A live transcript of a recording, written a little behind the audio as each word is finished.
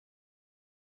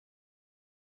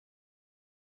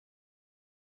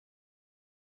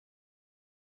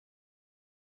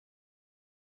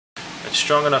It's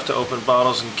strong enough to open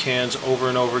bottles and cans over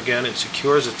and over again. It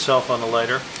secures itself on the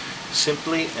lighter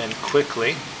simply and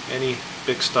quickly. Any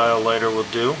big style lighter will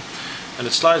do. And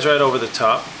it slides right over the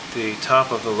top. The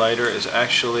top of the lighter is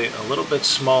actually a little bit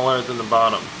smaller than the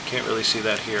bottom. Can't really see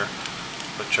that here,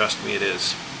 but trust me, it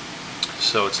is.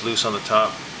 So it's loose on the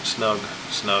top, snug,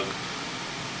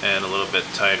 and a little bit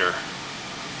tighter.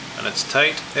 And it's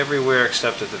tight everywhere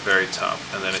except at the very top,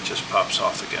 and then it just pops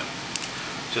off again.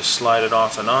 Just slide it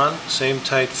off and on, same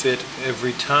tight fit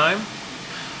every time.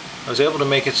 I was able to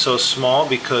make it so small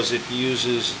because it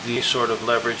uses the sort of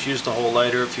leverage. Use the whole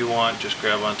lighter if you want, just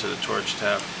grab onto the torch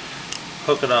tap,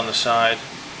 hook it on the side,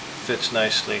 fits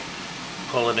nicely,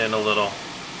 pull it in a little,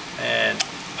 and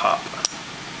pop.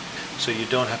 So you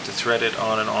don't have to thread it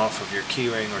on and off of your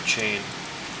keyring or chain,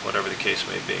 whatever the case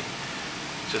may be.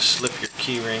 Just slip your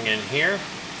keyring in here,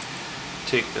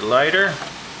 take the lighter,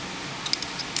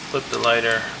 put the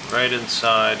lighter right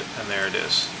inside, and there it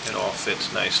is. It all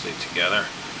fits nicely together.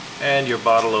 And your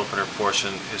bottle opener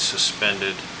portion is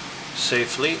suspended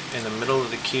safely in the middle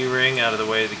of the keyring, out of the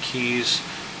way of the keys.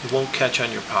 It won't catch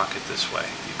on your pocket this way.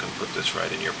 You can put this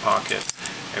right in your pocket.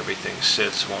 Everything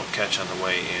sits, won't catch on the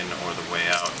way in or the way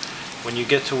out. When you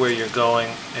get to where you're going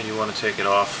and you want to take it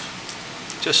off,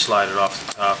 just slide it off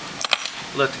the top.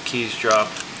 Let the keys drop,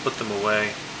 put them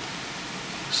away,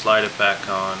 slide it back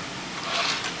on,